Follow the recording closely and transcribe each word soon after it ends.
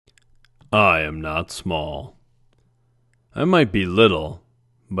I am not small. I might be little,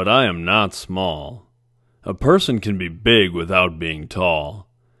 but I am not small. A person can be big without being tall.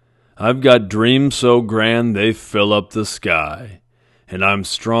 I've got dreams so grand they fill up the sky, and I'm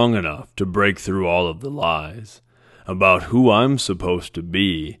strong enough to break through all of the lies about who I'm supposed to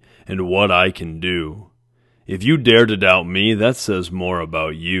be and what I can do. If you dare to doubt me, that says more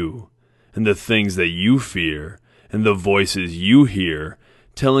about you, and the things that you fear, and the voices you hear,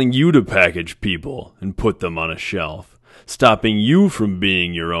 telling you to package people and put them on a shelf, stopping you from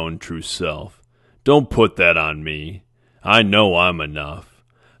being your own true self. Don't put that on me. I know I'm enough.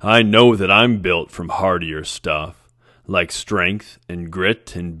 I know that I'm built from hardier stuff, like strength and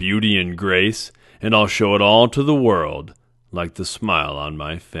grit and beauty and grace, and I'll show it all to the world, like the smile on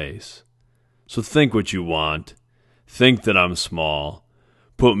my face. So think what you want. Think that I'm small.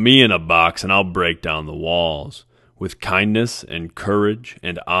 Put me in a box and I'll break down the walls, with kindness and courage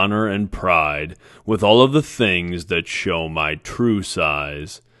and honor and pride, with all of the things that show my true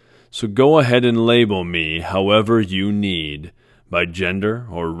size. So go ahead and label me however you need, by gender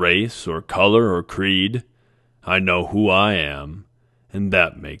or race or color or creed. I know who I am, and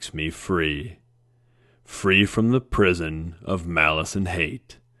that makes me free. Free from the prison of malice and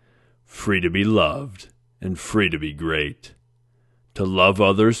hate. Free to be loved and free to be great. To love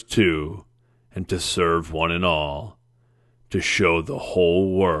others too, and to serve one and all. To show the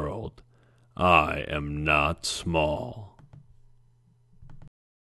whole world I am not small.